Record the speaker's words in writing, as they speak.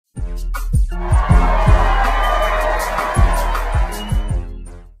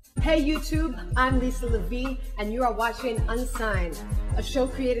Hey YouTube, I'm Lavie, and you are watching Unsigned, a show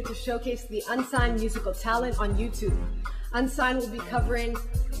created to showcase the unsigned musical talent on YouTube. Unsigned will be covering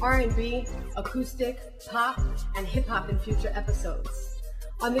R&B, acoustic, pop, and hip-hop in future episodes.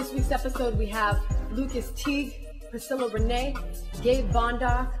 On this week's episode, we have Teague, Priscilla Renea, Gabe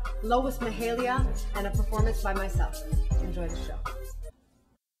Bondoc, Lois Mahalia, and a performance by myself. Enjoy the show.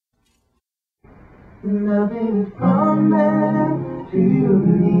 Nothing is promised to you.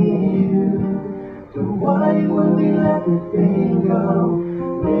 So why would we let this thing go?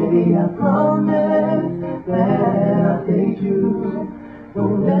 Baby, I promise that I'll take you.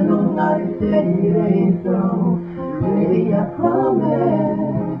 Don't let nobody say it ain't so. Baby, I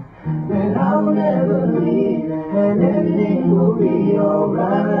promise that I'll never leave, and everything will be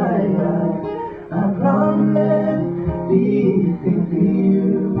alright. I promise these things to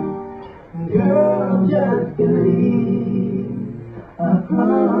you. Girl, just believe, I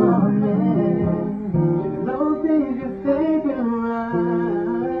promise. Those things you say been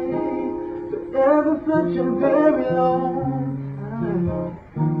right, but ever such a very long time.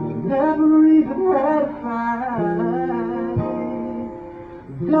 You never even had a fight.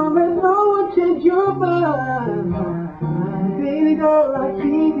 Don't let no one change your mind. Baby girl, I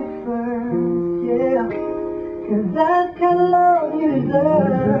keep it first, yeah. 'Cause that's kind of love you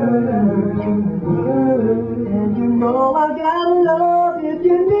deserve. And you know I gotta love if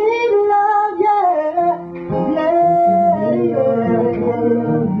you need love, yeah. Yeah, yeah, yeah.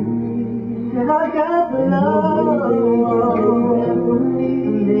 And I got the love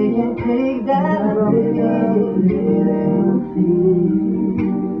they can take that away.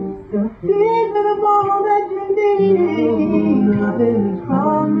 The season of all that you need. Nothing is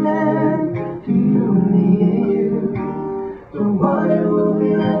promised to you. So why will we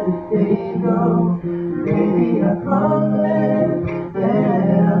let this day go? Baby, I promise that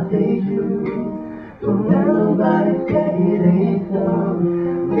I'll take you. Don't let nobody say it ain't so.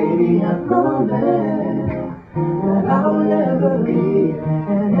 Baby, I promise that I'll never leave,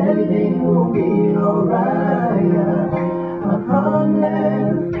 and everything will be alright. I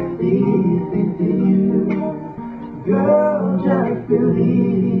promise these things to you. Girl, just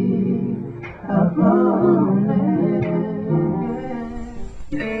believe, I promise.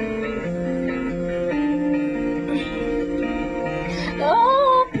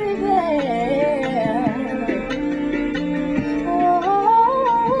 Oh, baby.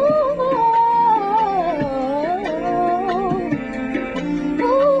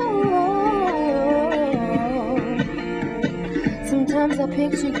 Sometimes I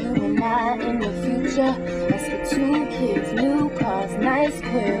picture you and I in the future. Us with 2 kids, new cars, nice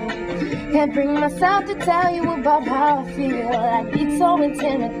crib. Can't bring myself to tell you about how I feel. I'd be so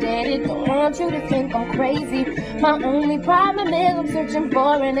intimidated, don't want you to think I'm crazy. My only problem is I'm searching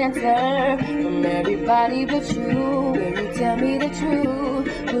for an answer from everybody but you. Will you tell me the truth?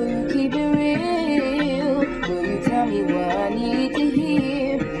 Will you keep it real? Will you tell me what I need to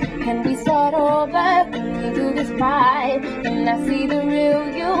hear? Can we start over? Can we do this right? Can I see the real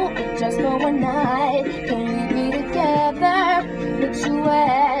you just for one night? Can we be together? But you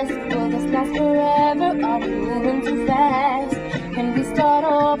ask, will this last forever? Are we moving too fast? Can we start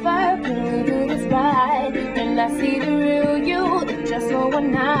over? Can we do this right? Can I see the real you just for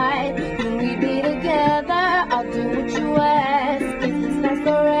one night? Can we be together? I'll do what you ask. If this lasts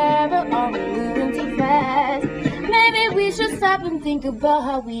forever, are we moving too fast? Maybe we should stop and think about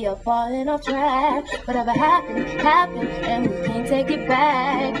how we are falling off track. Whatever happened, happened, and we can't take it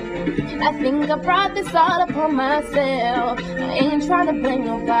back. I think I brought this all upon myself. I ain't trying to blame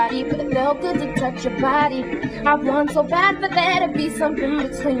nobody, but it felt good to touch your body. I want so bad for there to be something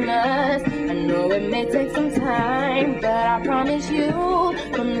between us. I know it may take some time, but I promise you,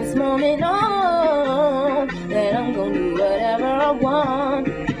 from this moment on, that I'm gonna do whatever I want.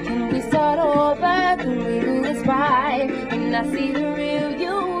 Can we start over? Can we do this right? Can I see the real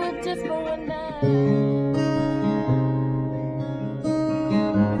you if just for one night?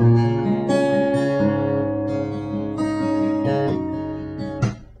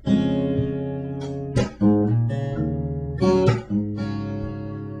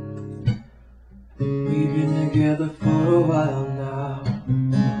 We've been together for a while now.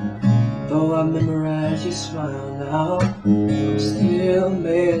 Though I memorize your smile now, I'm still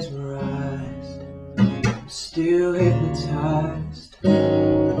mesmerized, I'm still hypnotized.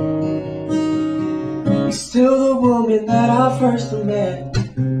 You're still the woman that I first met,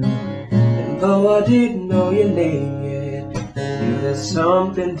 and though I didn't know your name yet, I knew there's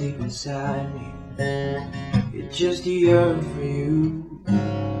something deep inside me. It just yearned for you.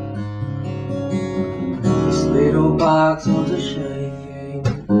 This little box holds a shiny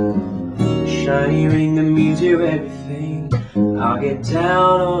thing. shiny ring that means you're everything. I'll get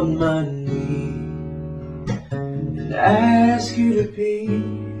down on my knees and ask you to be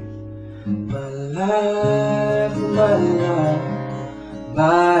my life,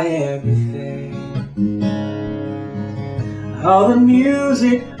 my everything. All the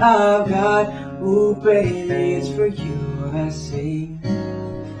music I've got, ooh baby, it's for you I sing.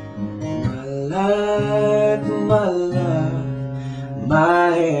 My life, my love,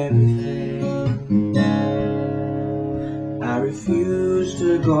 my everything. I refuse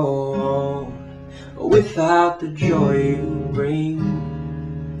to go on without the joy you bring.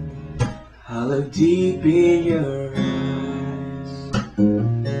 I look deep in your eyes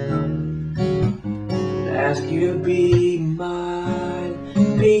and ask you to be mine,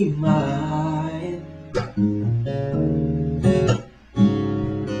 be mine.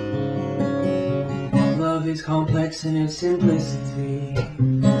 Love is complex in its simplicity.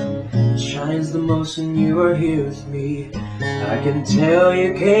 It shines the most when you are here with me. I can tell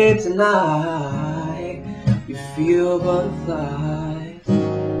you came tonight. You feel butterflies.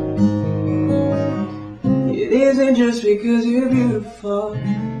 It isn't just because you're beautiful,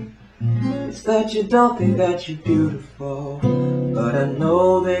 it's that you don't think that you're beautiful. But I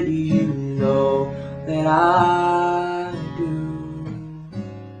know that you know that I do.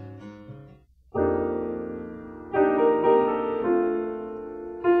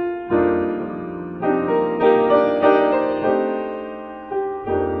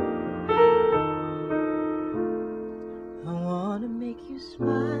 I wanna make you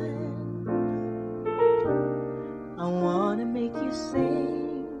smile, I wanna make you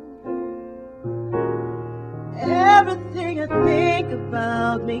sing. Everything I think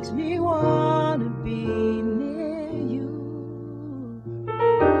about makes me wanna be near you.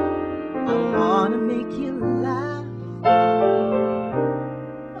 I wanna make you laugh,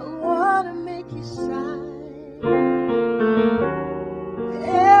 I wanna make you sigh.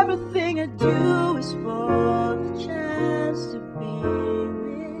 Everything I do is for the chance to be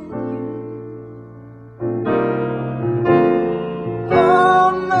with you.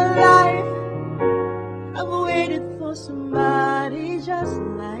 All my life I've waited for somebody just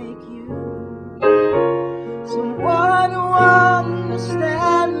like you, someone who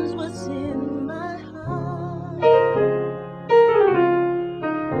understands what's in my heart.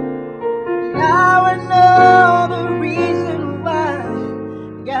 Now I know the reason why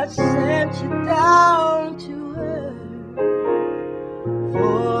God sent you down to earth,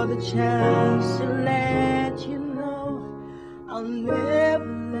 for the chance to let you know I'll never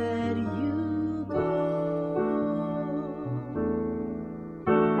let you go.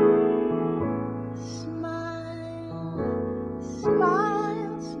 Smile,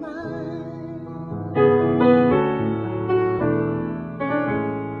 smile, smile.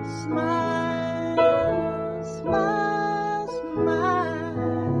 Smile, smile,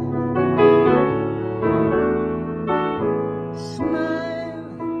 smile. Smile,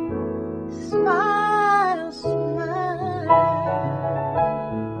 smile, smile.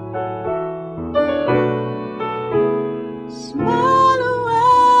 Smile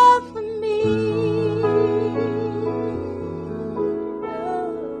away from me.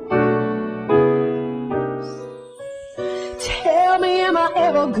 Tell me, am I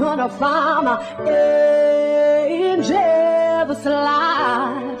ever gonna find my angel that's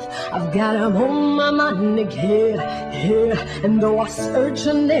alive? I've got him on my mind again, yeah, and though I search,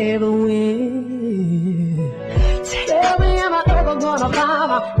 I never win. Tell me, am I ever gonna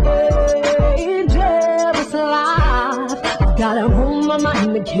find my angel that's alive? I've got him on my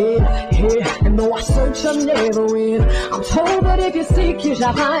mind again, yeah, and though I search, I never win. I'm told that if you seek, you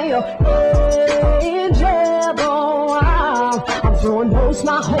shall find your angel, though I'm throwing most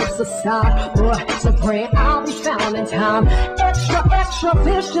my hopes aside, boy, so praying I'll be found in time. Extra, extra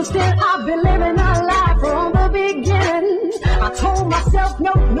fish, just then I've been living a life from the beginning. I told myself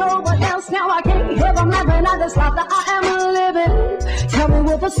no, no one else, now I can't hear them living out this life that I am living. Tell me,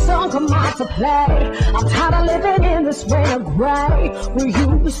 will the sun come out to play? I'm tired of living in this rain of gray. Will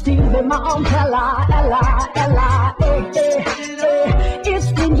you be stealing my umbrella?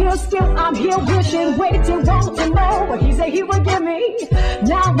 It's been years, still I'm here wishing, waiting, want to know what he said he would give me.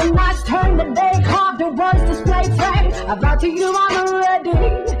 Now the nights turn the day, carved the words display fame. I vow to you I'm ready.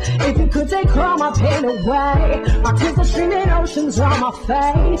 If you could take all my pain away, my tears are streaming oceans on my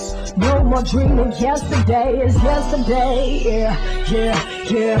face. No more dreaming, yesterday is yesterday. Yeah, yeah,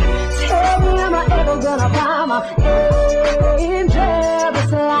 yeah. Tell me, am I ever gonna find my angel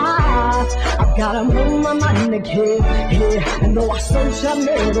that's alive? I've got him on my mind again, yeah, and though I search, I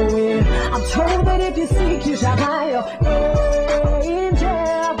never win. I'm told that if you seek, you shall find your angel.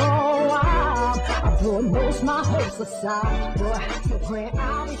 Oh, throwing most my hopes aside. Boy, so praying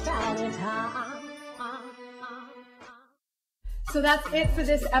I'll be found in time. So that's it for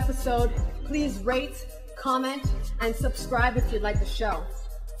this episode. Please rate, comment, and subscribe if you like the show.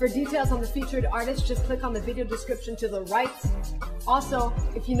 For details on the featured artist, just click on the video description to the right. Also,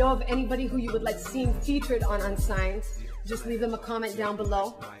 if you know of anybody who you would like seen featured on Unsigned, just leave them a comment down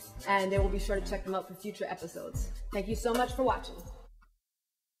below, and they will be sure to check them out for future episodes. Thank you so much for watching.